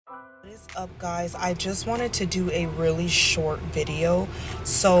is up, guys? I just wanted to do a really short video.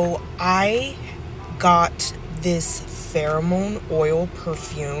 So I got this pheromone oil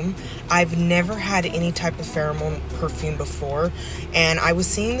perfume. I've never had any type of pheromone perfume before, and I was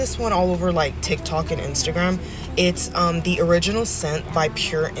seeing this one all over like TikTok and Instagram. It's the original scent by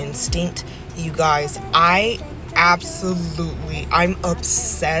Pure Instinct. You guys, I'm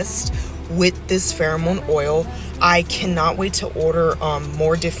obsessed with this pheromone oil. I cannot wait to order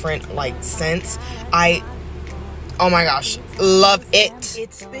more different like scents. Oh my gosh, love it.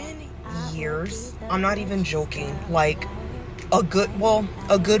 It's been years, I'm not even joking, like a good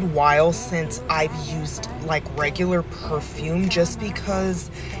while since I've used like regular perfume, just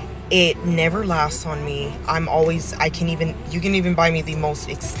because it never lasts on me. You can even buy me the most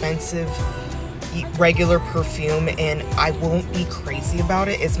expensive regular perfume and I won't be crazy about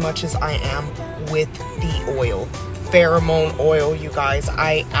it as much as I am with the oil, pheromone oil. You guys,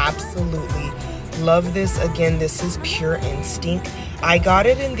 I absolutely love this. Again, this is Pure Instinct. I got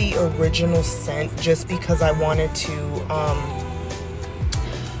it in the original scent just because I wanted to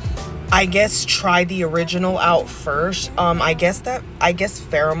I guess try the original out first. I guess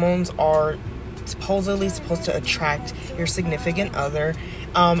pheromones are supposedly supposed to attract your significant other.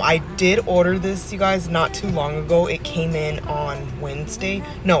 I did order this, you guys, not too long ago. It came in on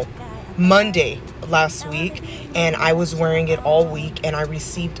Monday last week, and I was wearing it all week, and I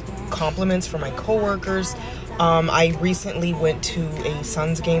received compliments from my coworkers. I recently went to a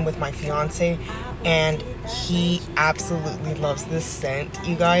Suns game with my fiance, and he absolutely loves this scent,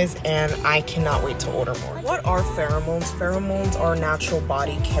 you guys, and I cannot wait to order more. What are pheromones? Pheromones are natural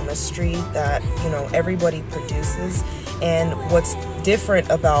body chemistry that, everybody produces. And what's different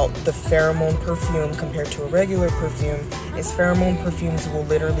about the pheromone perfume compared to a regular perfume is pheromone perfumes will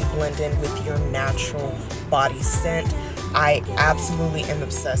literally blend in with your natural body scent. I absolutely am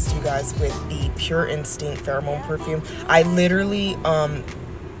obsessed, you guys, with the Pure Instinct pheromone perfume. I literally,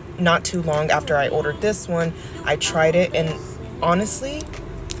 not too long after I ordered this one, I tried it, and honestly,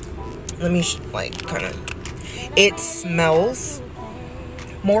 let me it smells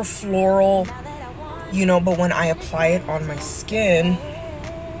more floral, but when I apply it on my skin,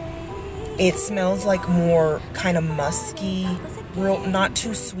 it smells like more kind of musky, not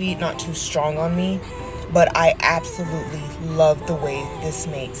too sweet, not too strong on me. But I absolutely love the way this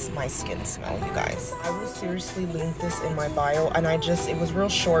makes my skin smell, you guys. I will seriously link this in my bio, and it was real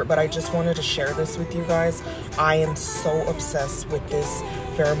short, but I just wanted to share this with you guys. I am so obsessed with this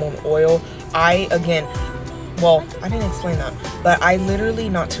pheromone oil. I didn't explain that, but I literally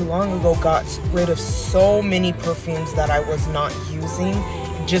not too long ago got rid of so many perfumes that I was not using,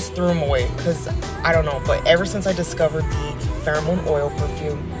 just threw them away, because I don't know, but ever since I discovered the pheromone oil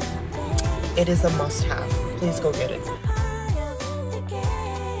perfume, it is a must-have. Please go get it.